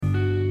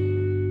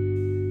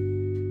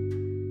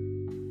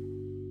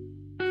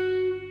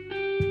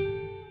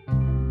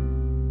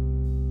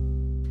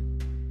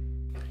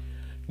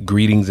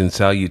Greetings and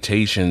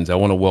salutations. I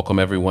want to welcome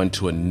everyone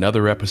to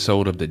another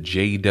episode of the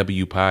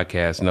JW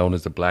podcast known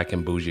as the Black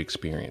and Bougie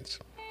Experience.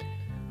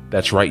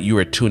 That's right, you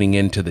are tuning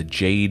in to the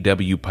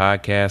JW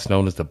podcast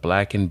known as the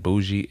Black and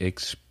Bougie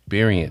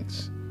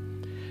Experience.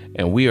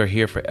 And we are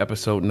here for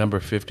episode number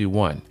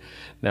 51.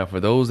 Now, for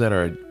those that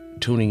are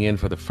tuning in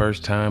for the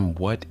first time,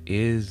 what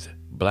is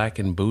Black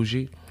and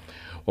Bougie?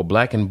 Well,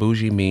 Black and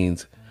Bougie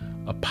means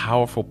a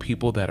powerful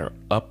people that are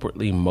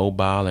upwardly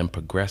mobile and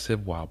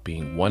progressive while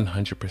being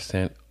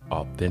 100%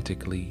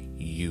 authentically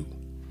you.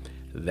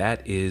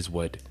 That is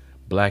what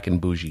Black and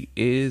Bougie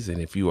is.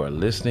 And if you are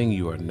listening,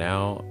 you are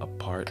now a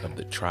part of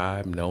the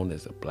tribe known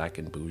as the Black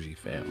and Bougie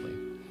family.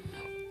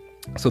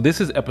 So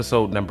this is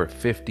episode number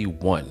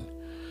 51.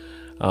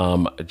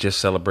 Just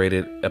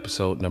celebrated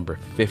episode number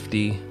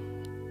 50.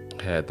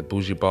 Had the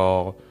Bougie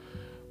Ball,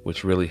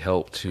 which really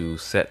helped to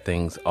set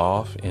things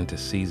off into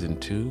season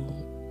 2.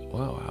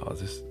 Wow, I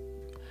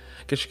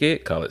guess you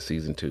could call it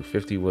season 2.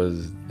 50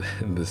 was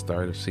the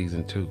start of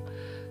season 2.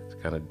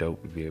 It's kind of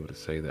dope to be able to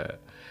say that.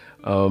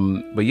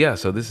 But yeah,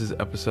 so this is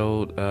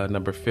episode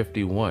number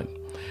 51.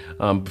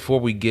 Before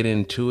we get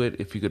into it,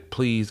 if you could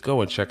please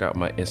go and check out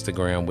my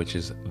Instagram, which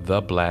is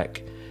The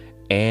Black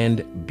and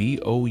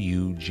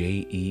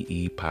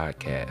Boujee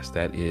podcast.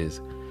 That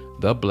is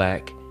The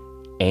Black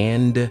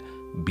and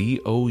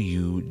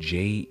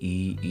Boujee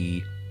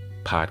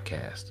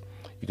podcast.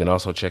 You can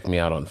also check me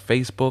out on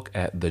Facebook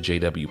at the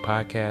JW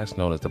Podcast,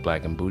 known as the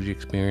Black and Bougie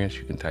Experience.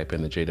 You can type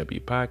in the JW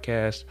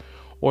Podcast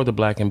or the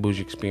Black and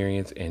Bougie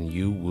Experience, and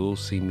you will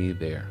see me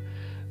there.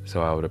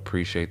 So I would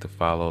appreciate the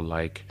follow,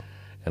 like,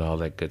 and all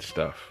that good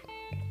stuff.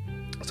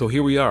 So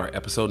here we are,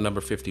 episode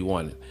number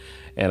 51.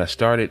 And I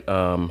started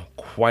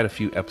quite a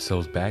few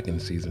episodes back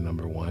in season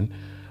number 1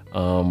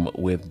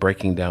 with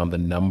breaking down the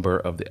number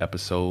of the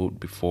episode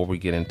before we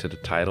get into the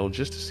title,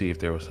 just to see if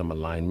there was some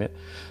alignment.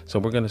 So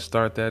we're going to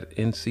start that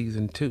in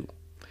season 2.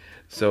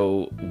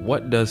 So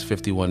what does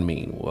 51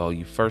 mean? Well,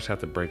 you first have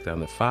to break down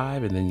the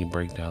 5 and then you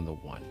break down the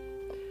 1.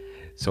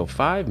 So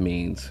 5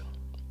 means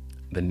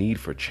the need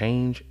for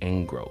change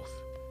and growth.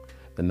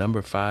 The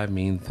number 5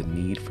 means the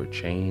need for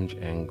change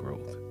and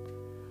growth.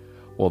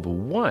 Well, the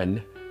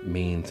 1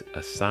 means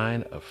a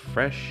sign of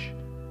fresh,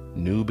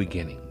 new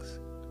beginnings,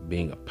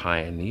 being a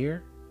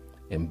pioneer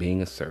and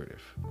being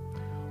assertive.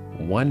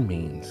 1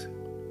 means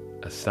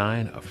a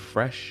sign of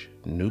fresh,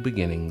 new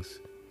beginnings,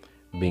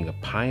 being a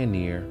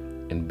pioneer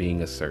and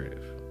being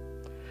assertive.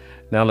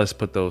 Now let's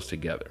put those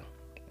together.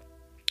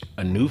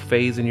 A new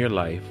phase in your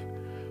life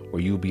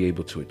where you'll be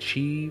able to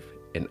achieve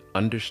and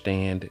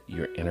understand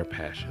your inner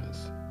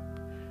passions.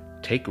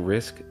 Take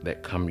risks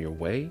that come your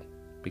way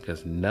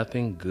because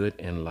nothing good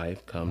in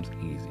life comes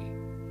easy.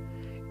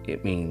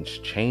 It means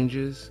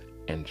changes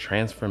and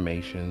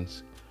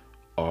transformations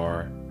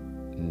are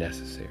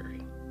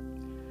necessary.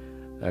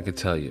 I can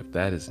tell you, if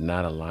that is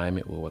not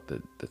alignment with what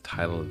the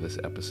title of this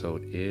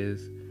episode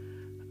is,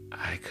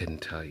 I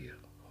couldn't tell you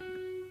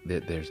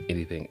that there's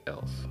anything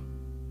else.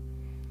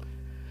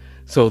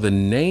 So the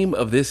name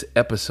of this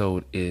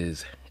episode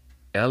is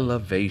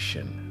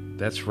Elevation.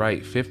 That's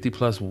right, 50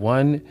 plus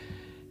 1.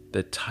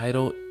 The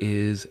title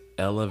is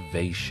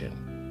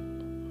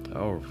Elevation.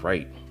 All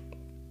right.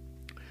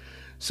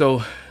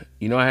 So,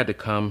 I had to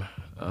come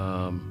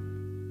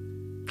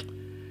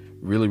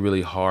really,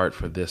 really hard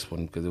for this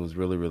one because it was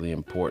really, really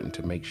important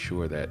to make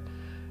sure that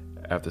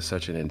after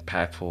such an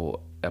impactful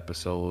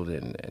episode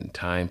and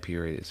time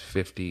period as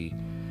 50,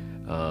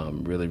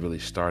 really, really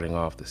starting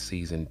off the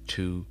season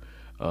 2,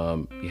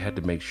 you had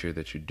to make sure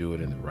that you do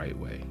it in the right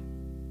way.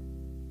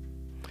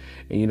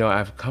 And,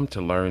 I've come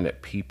to learn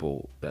that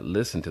people that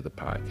listen to the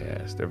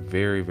podcast, they're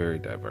very, very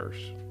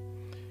diverse.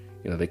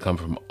 They come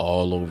from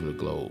all over the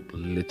globe,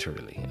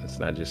 literally. And it's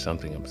not just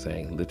something I'm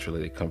saying.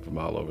 Literally, they come from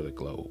all over the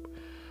globe.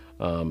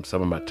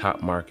 Some of my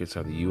top markets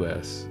are the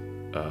U.S.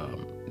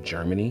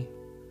 Germany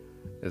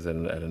is at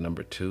a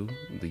number 2.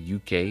 The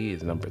U.K.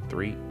 is number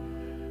 3.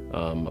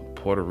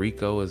 Puerto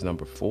Rico is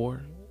number 4.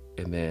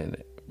 And then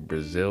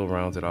Brazil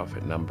rounds it off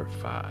at number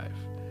 5.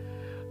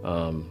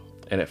 And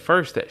at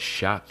first, that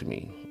shocked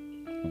me.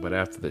 But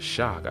after the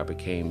shock, I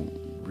became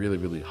really,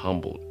 really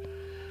humbled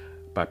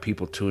by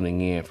people tuning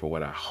in for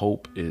what I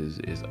hope is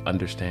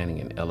understanding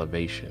and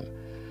elevation.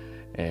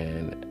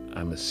 And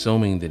I'm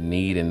assuming the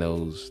need in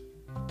those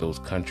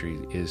countries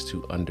is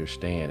to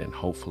understand, and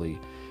hopefully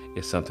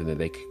it's something that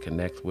they can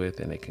connect with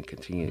and they can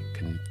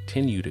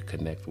continue to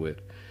connect with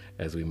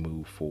as we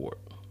move forward.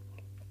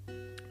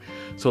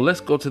 So let's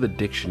go to the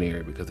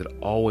dictionary because it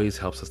always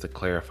helps us to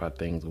clarify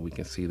things when we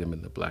can see them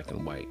in the black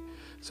and white.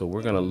 So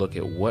we're going to look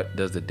at what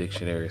does the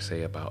dictionary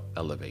say about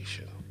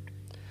elevation.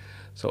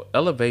 So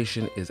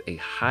elevation is a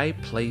high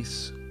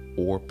place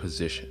or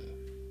position.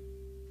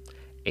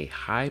 A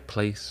high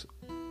place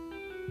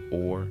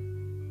or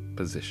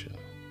position.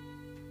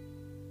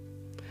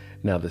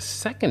 Now, the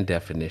second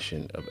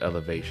definition of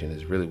elevation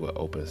is really what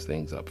opens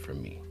things up for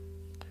me.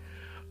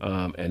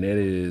 And it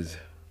is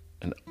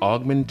an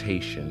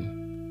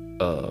augmentation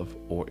of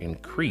or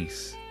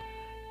increase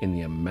in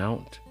the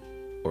amount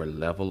or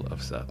level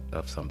of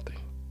something.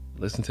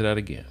 Listen to that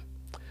again.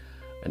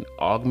 An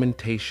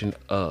augmentation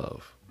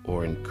of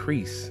or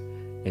increase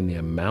in the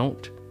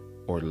amount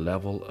or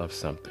level of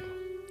something.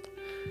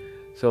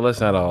 So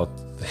let's not all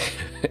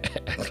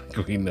act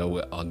like we know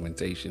what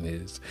augmentation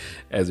is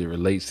as it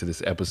relates to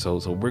this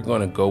episode. So we're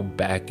going to go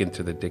back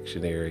into the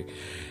dictionary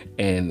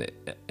and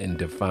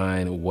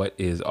define what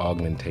is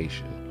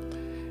augmentation.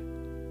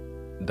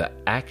 The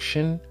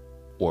action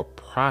or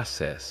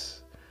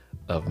process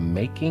of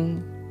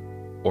making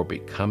or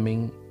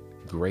becoming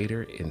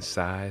greater in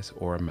size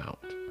or amount.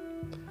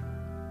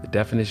 The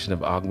definition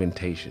of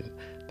augmentation: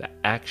 the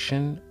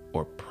action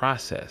or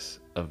process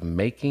of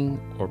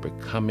making or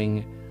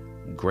becoming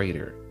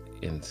greater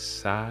in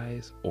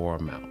size or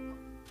amount.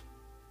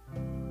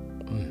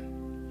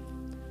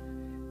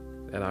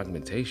 That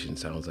augmentation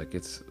sounds like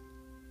it's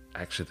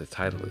actually the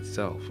title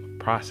itself,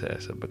 a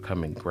process of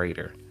becoming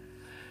greater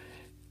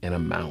in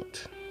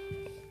amount.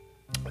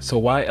 So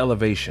why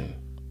elevation?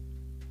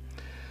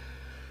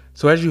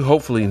 So as you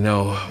hopefully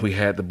know, we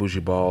had the Bougie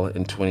Ball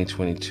in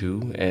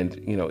 2022, and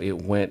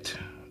it went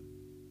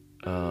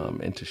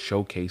into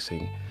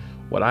showcasing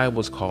what I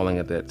was calling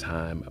at that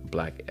time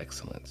Black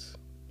excellence.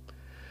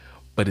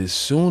 But as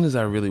soon as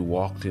I really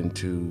walked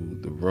into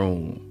the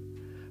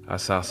room, I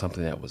saw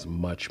something that was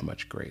much,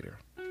 much greater.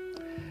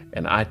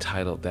 And I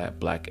titled that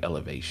Black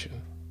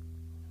elevation.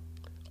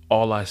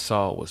 All I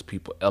saw was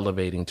people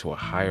elevating to a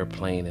higher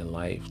plane in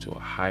life, to a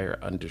higher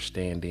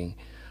understanding,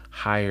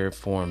 higher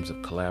forms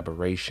of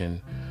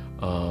collaboration.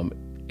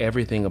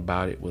 Everything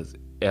about it was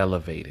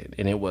elevated.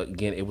 And it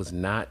was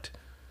not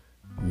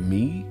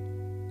me.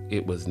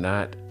 It was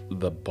not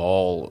the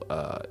ball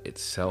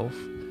itself.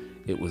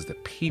 It was the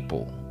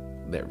people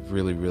that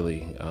really,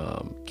 really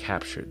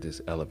captured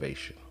this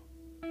elevation.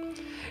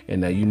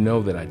 And now you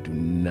know that I do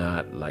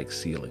not like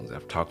ceilings.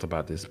 I've talked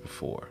about this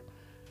before.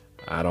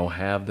 I don't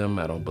have them.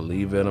 I don't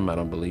believe in them. I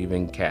don't believe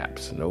in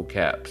caps. No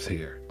caps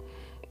here.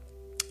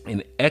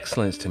 In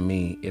excellence, to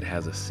me, it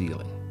has a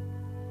ceiling.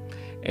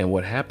 And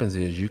what happens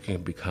is you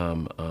can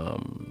become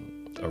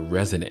a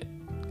resident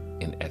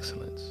in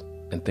excellence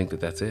and think that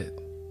that's it.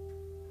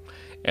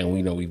 And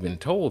we know we've been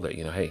told that,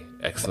 hey,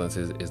 excellence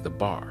is the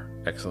bar.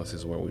 Excellence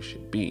is where we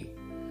should be.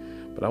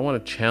 But I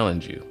want to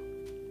challenge you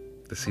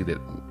to see that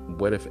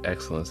what if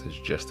excellence is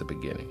just the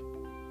beginning?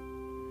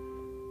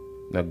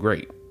 Now,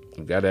 great.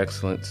 We've got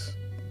excellence.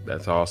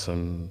 That's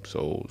awesome.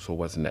 So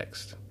what's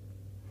next?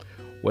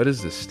 What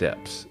is the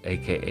steps,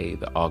 aka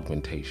the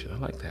augmentation? I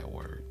like that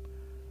word.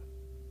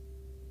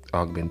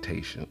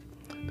 Augmentation,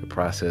 the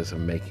process of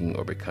making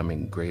or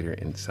becoming greater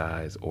in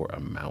size or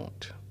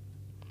amount.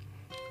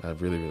 I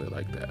really, really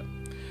like that.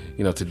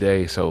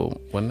 Today,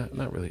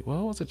 not really.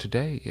 Well, was it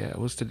today? Yeah, it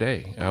was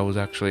today. I was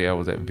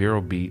at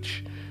Vero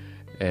Beach,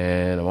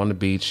 and I'm on the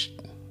beach,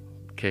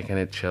 kicking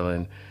it,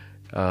 chilling.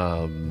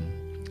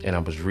 And I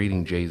was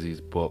reading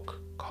Jay-Z's book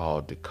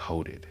called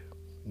Decoded.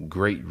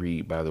 Great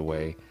read, by the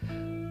way.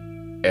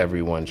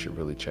 Everyone should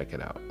really check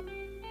it out.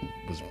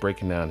 It was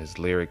breaking down his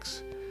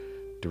lyrics,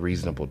 The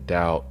Reasonable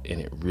Doubt, and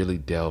it really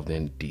delved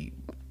in deep.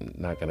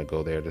 Not going to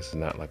go there. This is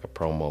not like a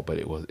promo, but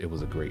it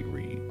was a great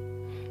read.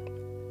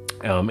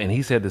 And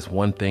he said this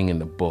one thing in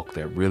the book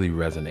that really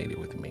resonated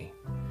with me.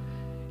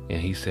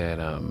 And he said,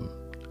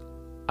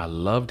 I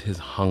loved his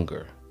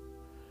hunger,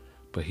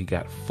 but he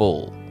got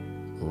full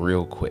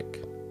real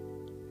quick.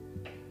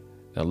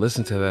 Now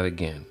listen to that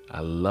again.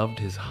 I loved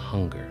his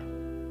hunger,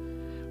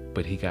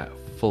 but he got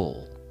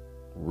full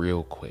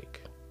real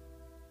quick.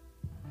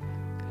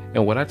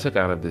 And what I took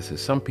out of this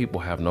is some people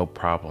have no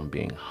problem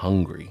being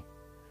hungry,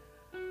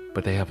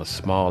 but they have a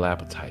small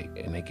appetite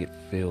and they get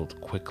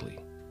filled quickly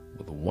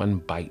with one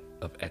bite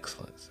of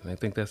excellence. And I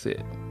think that's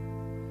it.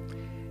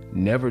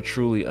 Never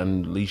truly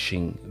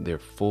unleashing their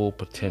full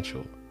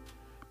potential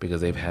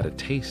because they've had a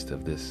taste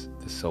of this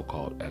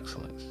so-called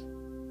excellence.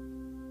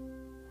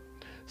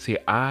 See,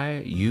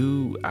 I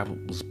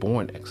was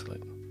born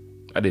excellent.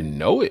 I didn't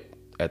know it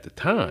at the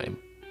time,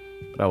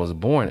 but I was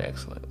born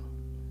excellent.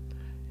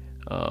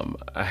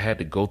 I had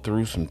to go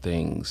through some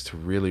things to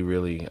really,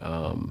 really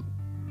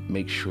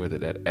make sure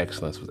that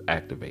excellence was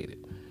activated.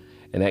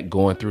 And that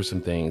going through some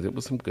things, it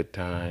was some good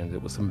times,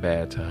 it was some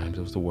bad times,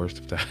 it was the worst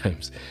of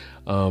times.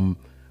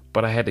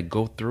 But I had to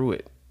go through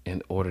it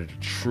in order to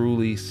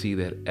truly see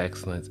that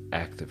excellence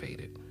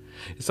activated.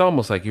 It's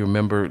almost like you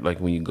remember, like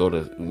when you go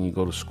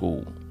to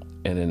school,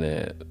 and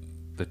then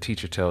the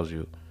teacher tells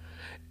you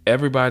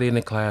everybody in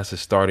the class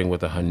is starting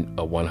with a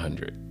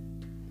 100,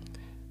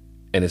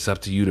 and it's up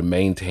to you to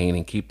maintain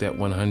and keep that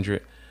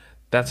 100.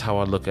 That's how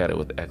I look at it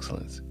with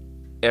excellence.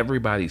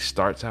 Everybody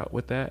starts out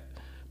with that,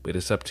 but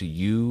it's up to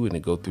you and to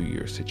go through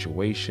your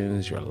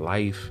situations, your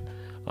life,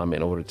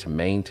 in order to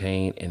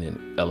maintain and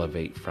then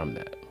elevate from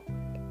that.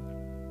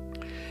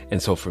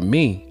 And so for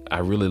me, I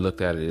really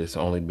looked at it as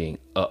only being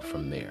up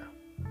from there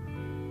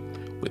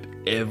with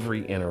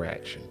every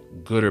interaction,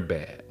 good or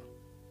bad.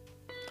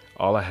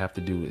 All I have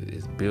to do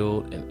is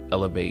build and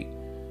elevate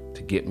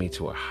to get me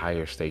to a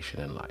higher station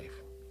in life.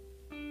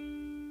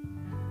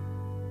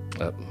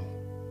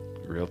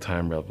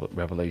 Real-time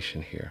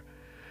revelation here.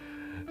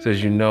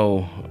 says,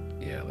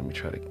 let me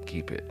try to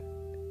keep it.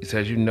 It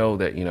says,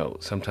 that,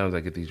 sometimes I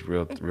get these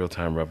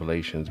real-time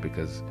revelations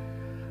because,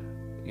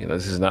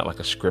 this is not like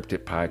a scripted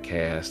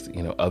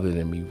podcast, other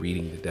than me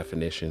reading the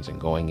definitions and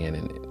going in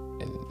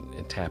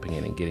and tapping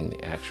in and getting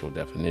the actual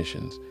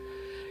definitions.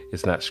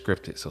 It's not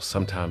scripted. So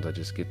sometimes I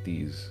just get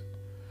these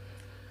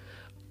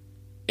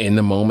in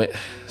the moment,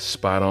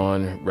 spot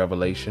on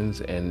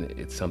revelations, and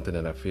it's something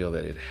that I feel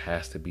that it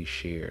has to be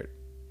shared,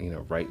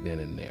 right then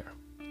and there.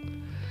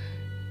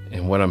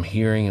 And what I'm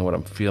hearing and what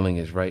I'm feeling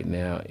is right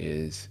now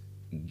is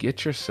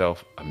get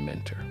yourself a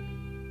mentor.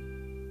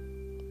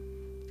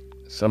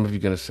 Some of you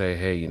are going to say,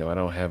 hey, I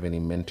don't have any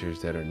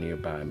mentors that are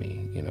nearby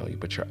me,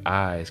 but your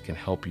eyes can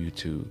help you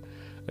to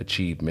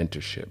achieve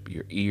mentorship.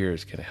 Your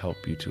ears can help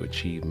you to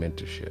achieve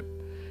mentorship.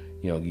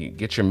 You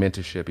get your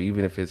mentorship,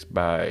 even if it's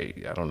by,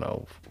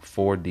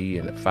 4D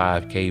and the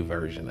 5K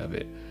version of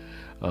it.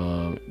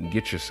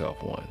 Get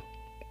yourself one.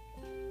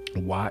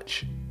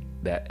 Watch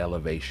that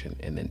elevation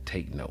and then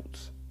take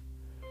notes.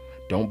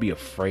 Don't be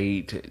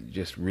afraid to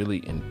just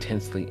really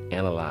intensely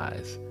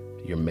analyze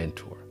your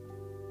mentor.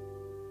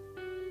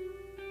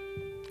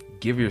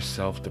 Give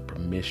yourself the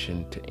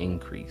permission to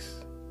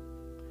increase.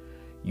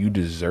 You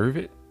deserve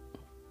it,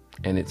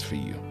 and it's for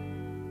you.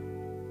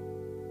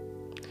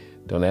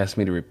 Don't ask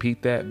me to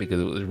repeat that because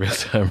it was a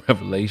real-time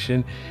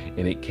revelation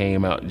and it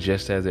came out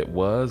just as it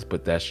was,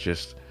 but that's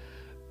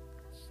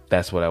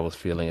what I was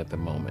feeling at the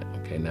moment.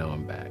 Okay, now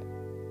I'm back.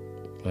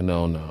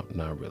 No,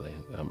 not really.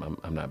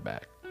 I'm not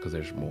back because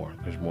there's more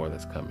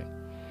that's coming.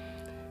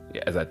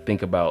 Yeah, as I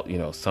think about,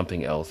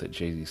 something else that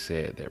Jay-Z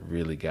said that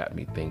really got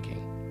me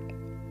thinking.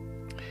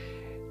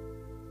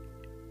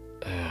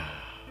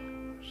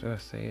 Should I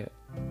say it?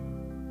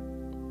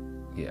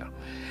 Yeah.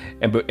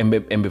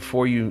 And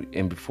before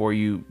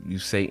you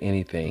say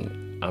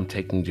anything, I'm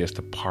taking just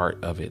a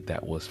part of it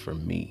that was for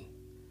me.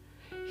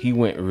 He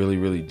went really,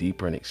 really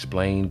deeper and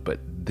explained, but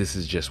this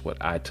is just what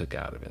I took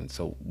out of it. And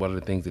so one of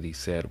the things that he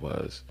said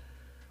was,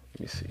 let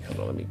me see, hold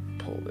on, let me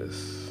pull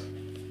this,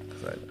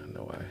 because I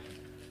know I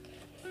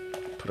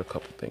put a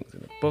couple things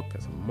in the book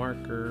as a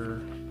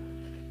marker.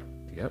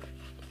 Yep.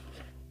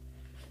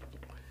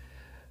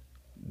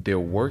 They're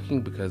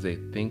working because they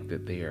think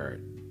that they are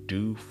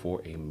due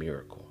for a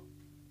miracle.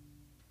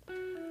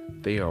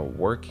 They are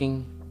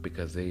working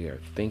because they are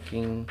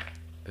thinking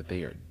that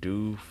they are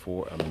due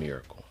for a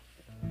miracle.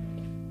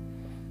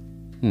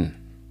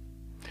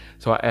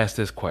 So I asked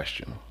this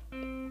question.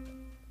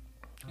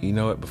 You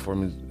know what? Before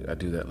I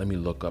do that, let me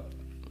look up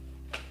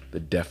the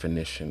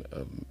definition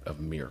of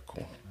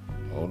miracle.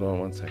 Hold on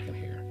one second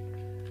here.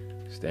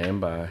 Stand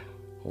by.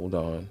 Hold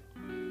on.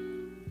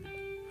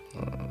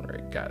 All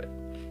right, got it.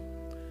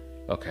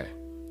 Okay.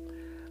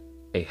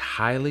 A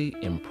highly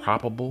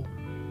improbable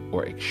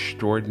or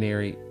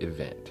extraordinary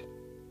event.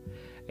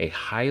 A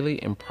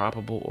highly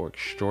improbable or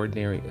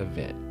extraordinary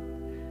event,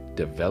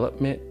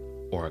 development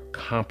or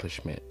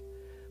accomplishment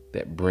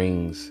that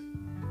brings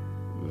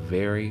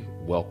very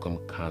welcome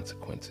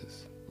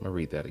consequences. I'm going to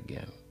read that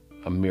again.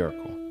 A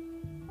miracle.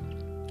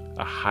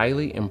 A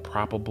highly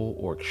improbable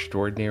or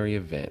extraordinary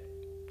event,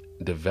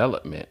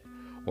 development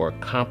or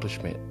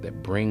accomplishment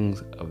that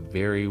brings a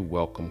very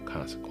welcome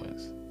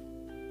consequence.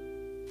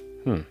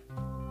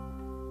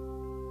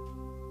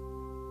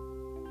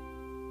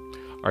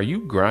 Are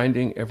you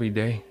grinding every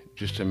day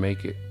just to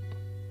make it?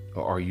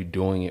 Or are you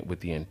doing it with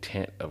the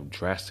intent of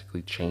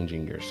drastically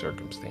changing your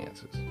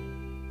circumstances?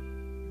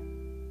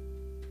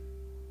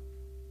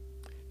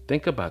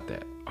 Think about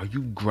that. Are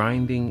you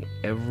grinding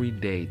every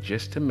day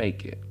just to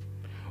make it?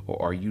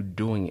 Or are you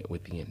doing it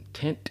with the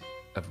intent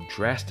of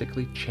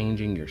drastically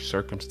changing your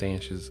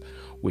circumstances,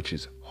 which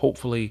is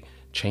hopefully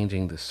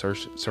changing the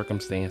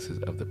circumstances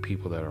of the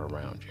people that are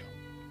around you?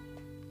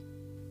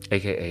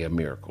 AKA a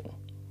miracle.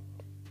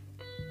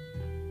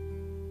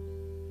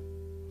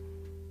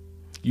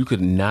 You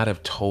could not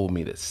have told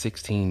me that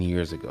 16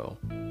 years ago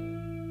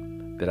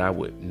that I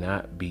would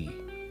not be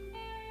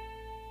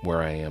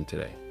where I am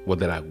today. Well,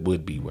 that I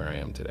would be where I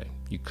am today.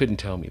 You couldn't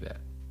tell me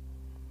that.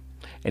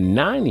 And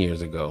 9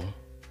 years ago,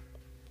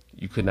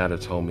 you could not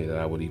have told me that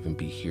I would even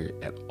be here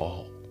at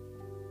all.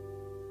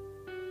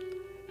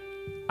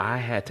 I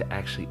had to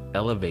actually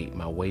elevate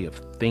my way of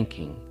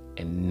thinking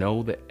and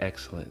know that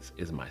excellence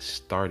is my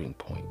starting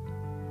point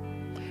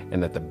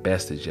and that the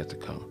best is yet to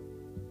come.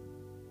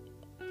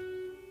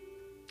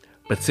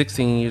 But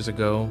 16 years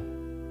ago,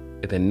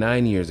 and then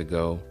 9 years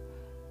ago,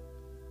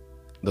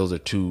 those are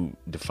two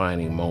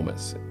defining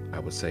moments, I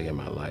would say, in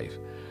my life.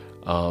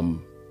 I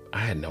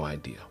had no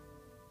idea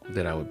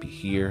that I would be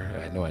here. I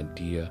had no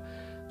idea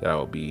that I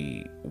would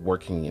be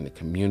working in the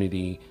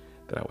community,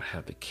 that I would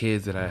have the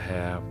kids that I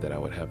have, that I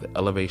would have the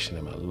elevation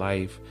in my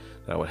life,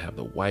 that I would have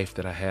the wife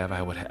that I have.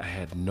 I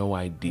had no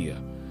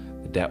idea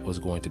that was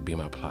going to be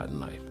my plot in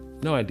life.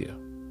 No idea.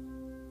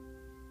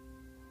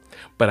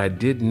 But I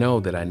did know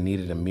that I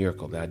needed a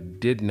miracle, that I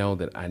did know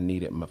that I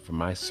needed for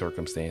my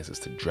circumstances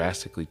to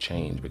drastically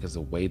change because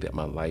the way that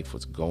my life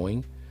was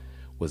going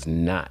was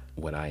not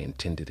what I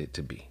intended it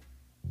to be.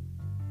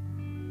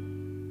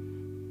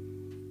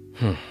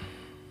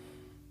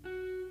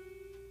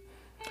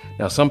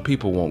 Now, some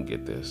people won't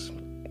get this.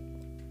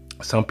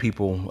 Some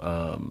people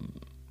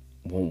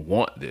won't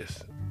want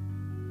this,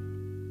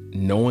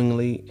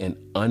 knowingly and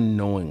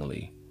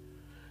unknowingly,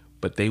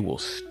 but they will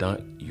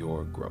stunt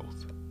your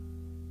growth.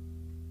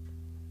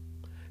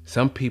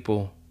 Some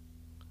people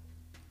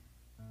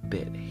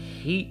that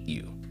hate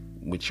you,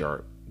 which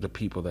are the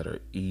people that are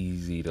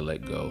easy to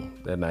let go,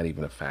 they're not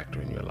even a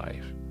factor in your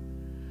life.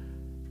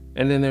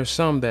 And then there's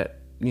some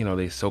that,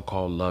 they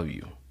so-called love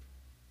you.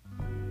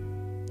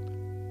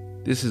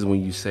 This is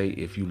when you say,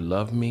 if you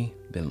love me,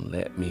 then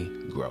let me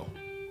grow.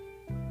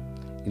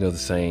 The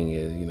saying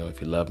is,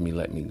 if you love me,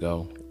 let me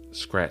go.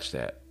 Scratch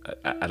that.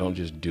 I don't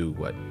just do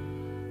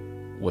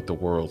what the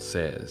world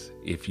says.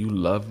 If you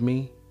love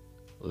me,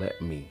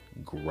 let me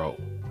grow.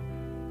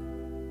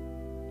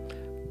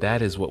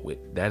 That is what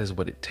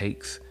it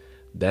takes.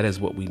 That is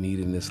what we need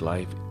in this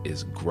life,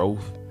 is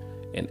growth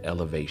and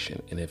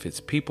elevation. And if it's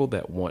people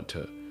that want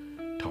to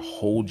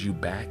hold you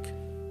back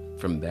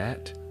from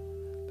that,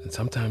 then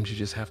sometimes you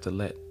just have to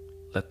let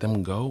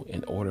them go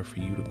in order for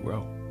you to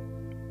grow.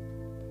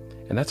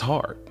 And that's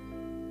hard.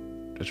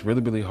 It's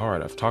really, really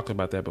hard. I've talked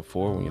about that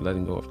before, when you're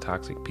letting go of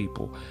toxic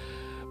people.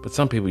 But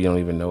some people you don't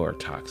even know are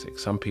toxic.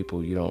 Some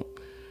people you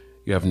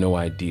have no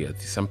idea.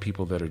 Some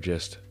people that are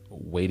just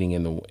waiting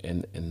in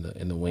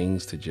the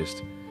wings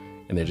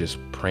and they're just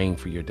praying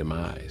for your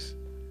demise.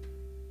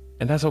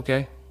 And that's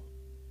okay.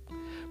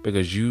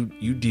 Because you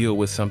deal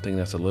with something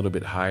that's a little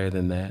bit higher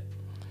than that.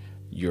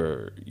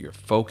 Your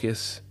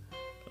focus,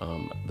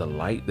 the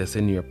light that's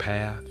in your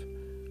path,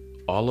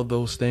 all of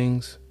those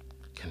things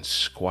can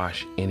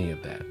squash any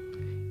of that,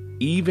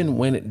 even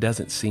when it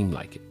doesn't seem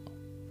like it.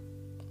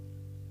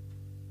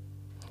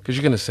 Because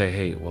you're going to say,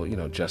 hey, well,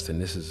 Justin,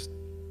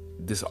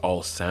 this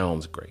all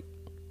sounds great.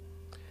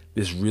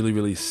 This really,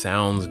 really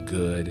sounds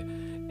good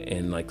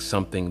and like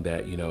something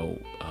that,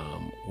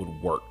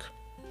 would work.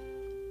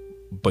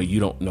 But you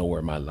don't know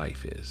where my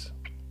life is.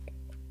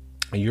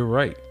 And you're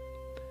right.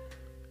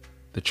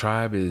 The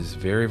tribe is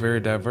very, very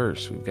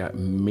diverse. We've got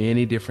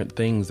many different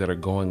things that are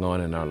going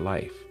on in our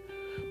life.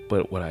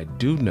 But what I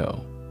do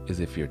know is,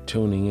 if you're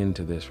tuning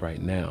into this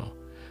right now,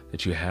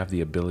 that you have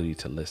the ability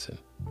to listen.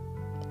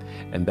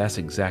 And that's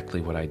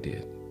exactly what I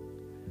did.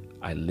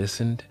 I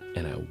listened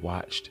and I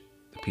watched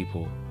the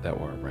people that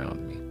were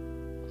around me.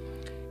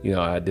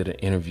 I did an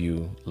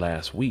interview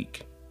last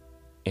week,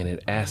 and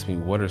it asked me,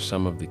 what are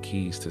some of the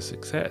keys to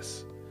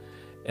success?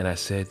 And I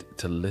said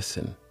to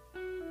listen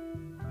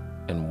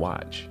and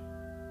watch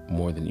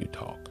more than you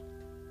talk.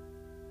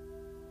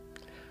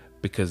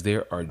 Because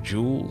there are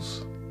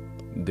jewels,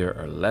 there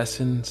are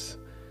lessons,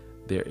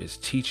 there is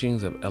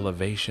teachings of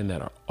elevation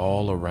that are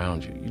all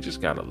around you. You just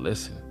got to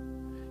listen.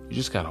 You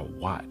just got to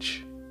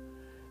watch.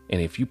 And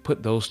if you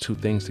put those two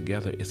things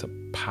together, it's a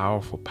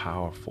powerful,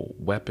 powerful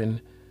weapon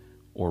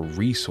or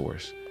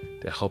resource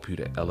to help you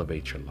to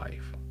elevate your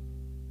life.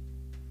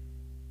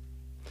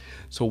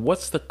 So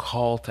what's the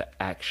call to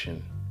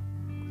action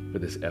for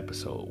this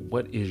episode?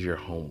 What is your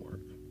homework?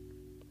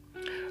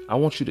 I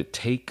want you to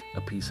take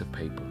a piece of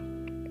paper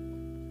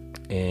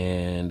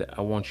and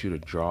I want you to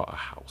draw a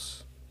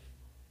house,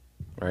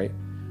 right?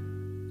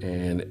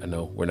 And I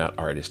know we're not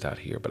artists out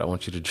here, but I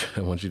want you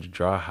to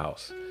draw a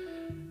house.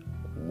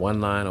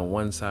 One line on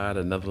one side,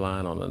 another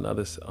line on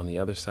the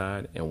other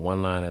side, and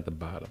one line at the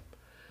bottom.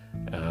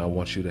 And I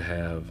want you to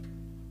have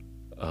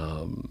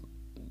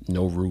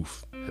no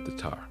roof at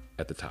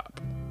the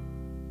top.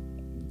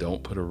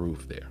 Don't put a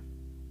roof there.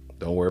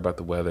 Don't worry about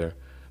the weather.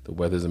 The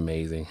weather's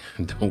amazing.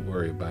 Don't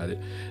worry about it.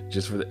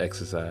 Just for the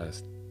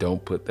exercise,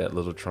 don't put that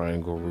little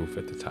triangle roof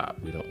at the top.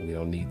 We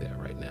don't need that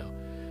right now.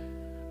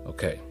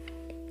 Okay.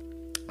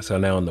 So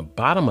now on the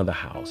bottom of the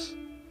house,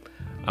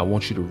 I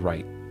want you to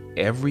write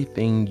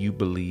everything you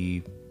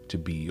believe to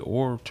be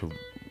or to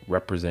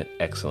represent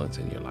excellence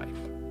in your life.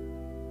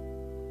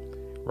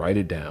 Write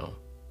it down.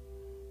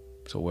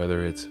 So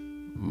whether it's,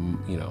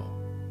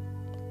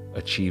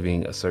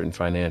 achieving a certain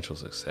financial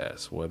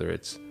success, whether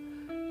it's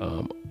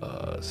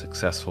a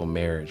successful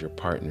marriage or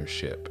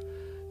partnership,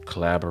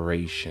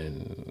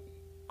 collaboration,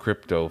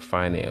 crypto,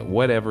 finance,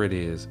 whatever it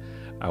is,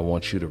 I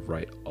want you to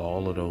write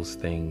all of those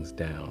things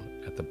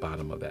down at the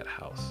bottom of that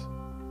house.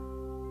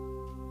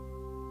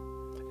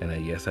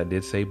 And yes, I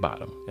did say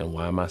bottom. And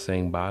why am I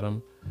saying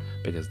bottom?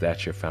 Because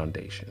that's your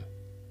foundation.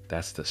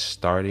 That's the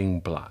starting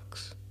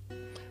blocks.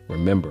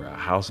 Remember, a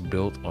house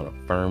built on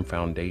a firm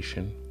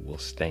foundation will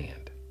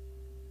stand.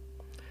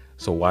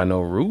 So why no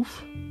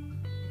roof?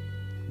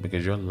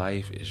 Because your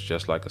life is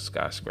just like a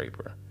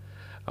skyscraper.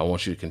 I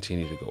want you to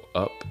continue to go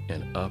up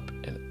and up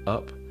and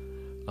up,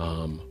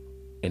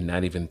 and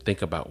not even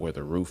think about where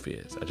the roof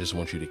is. I just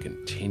want you to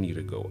continue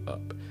to go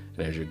up. And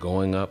as you're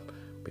going up,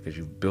 because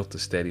you've built a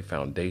steady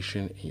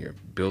foundation and you're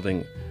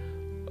building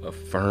a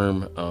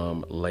firm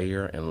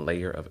layer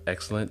of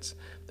excellence,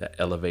 that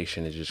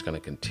elevation is just going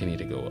to continue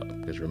to go up.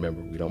 Because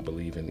remember, we don't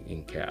believe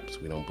in caps.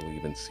 We don't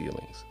believe in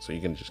ceilings. So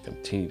you're going to just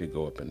continue to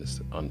go up in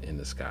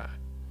the sky.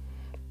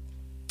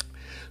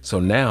 So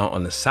now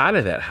on the side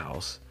of that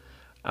house,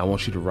 I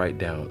want you to write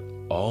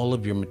down all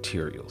of your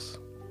materials.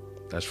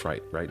 That's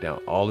right. Write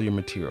down all of your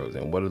materials.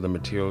 And what are the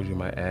materials, you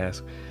might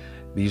ask?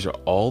 These are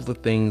all the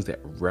things that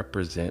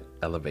represent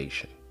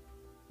elevation.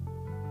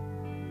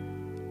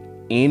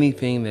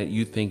 Anything that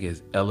you think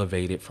is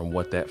elevated from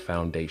what that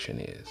foundation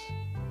is.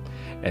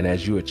 And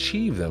as you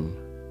achieve them,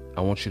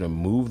 I want you to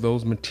move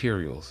those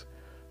materials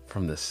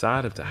from the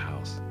side of the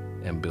house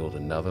and build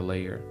another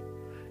layer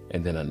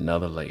and then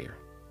another layer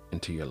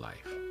into your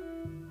life.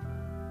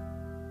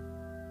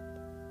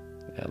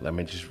 Now, let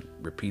me just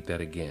repeat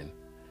that again.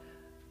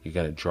 You're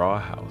going to draw a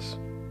house.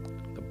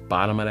 The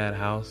bottom of that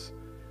house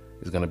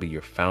is going to be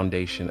your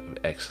foundation of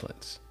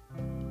excellence.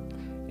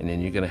 And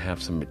then you're going to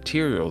have some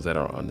materials that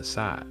are on the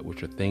side,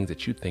 which are things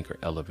that you think are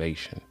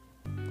elevation.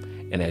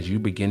 And as you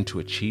begin to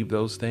achieve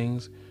those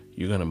things,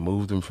 you're going to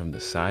move them from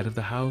the side of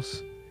the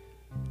house,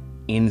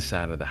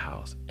 inside of the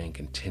house, and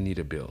continue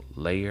to build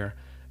layer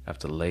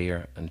after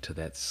layer until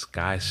that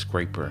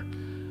skyscraper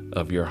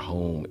of your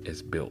home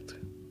is built.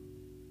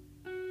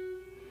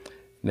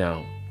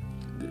 Now,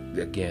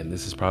 again,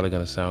 this is probably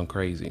going to sound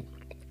crazy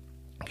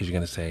because you're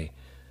going to say,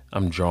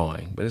 I'm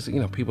drawing, but it's,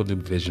 people do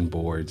vision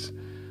boards.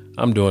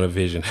 I'm doing a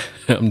vision.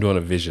 I'm doing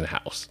a vision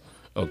house.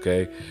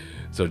 Okay.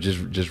 So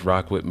just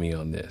rock with me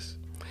on this.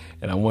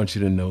 And I want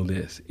you to know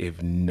this.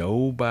 If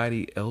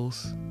nobody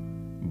else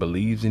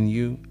believes in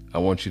you, I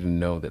want you to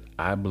know that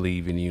I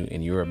believe in you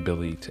and your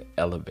ability to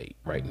elevate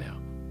right now.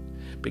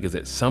 Because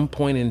at some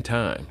point in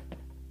time,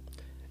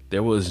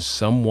 there was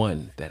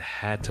someone that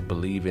had to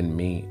believe in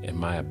me and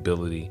my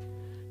ability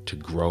to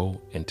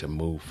grow and to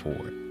move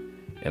forward.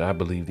 And I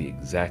believe the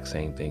exact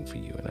same thing for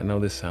you. And I know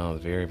this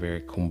sounds very, very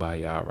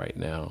kumbaya right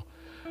now,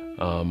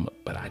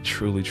 but I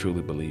truly,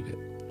 truly believe it.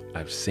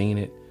 I've seen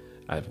it.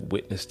 I've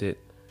witnessed it.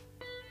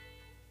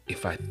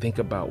 If I think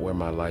about where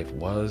my life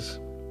was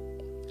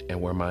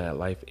and where my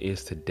life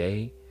is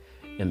today,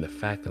 and the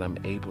fact that I'm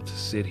able to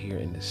sit here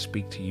and to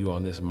speak to you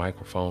on this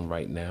microphone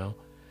right now,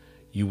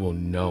 you will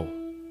know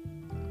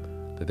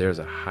that there's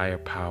a higher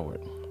power.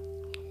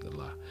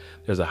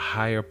 There's a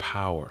higher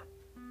power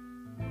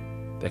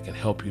that can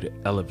help you to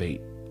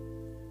elevate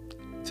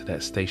to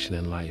that station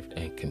in life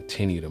and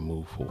continue to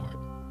move forward.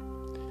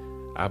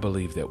 I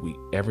believe that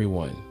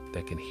everyone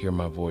that can hear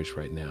my voice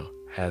right now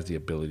has the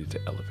ability to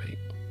elevate.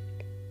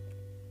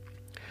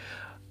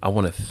 I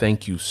want to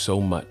thank you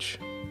so much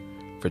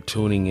for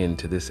tuning in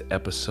to this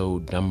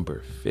episode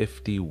number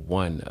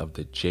 51 of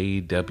the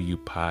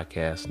JW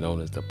podcast known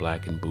as the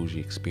Black and Bougie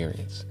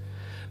Experience.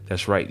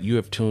 That's right. You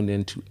have tuned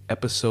into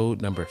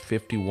episode number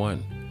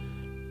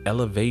 51,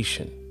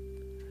 Elevation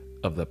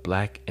of the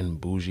Black and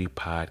Bougie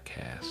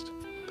podcast.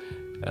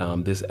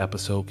 This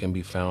episode can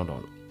be found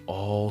on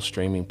all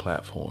streaming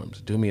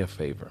platforms. Do me a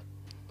favor.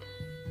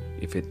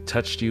 If it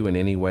touched you in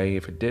any way,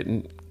 if it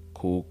didn't,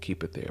 cool,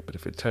 keep it there. But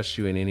if it touched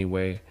you in any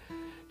way,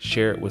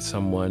 share it with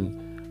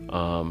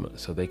someone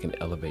so they can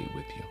elevate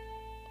with you.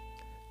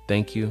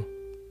 Thank you.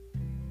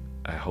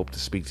 I hope to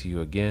speak to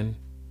you again.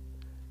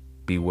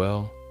 Be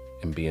well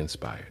and be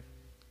inspired.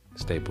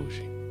 Stay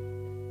bougie.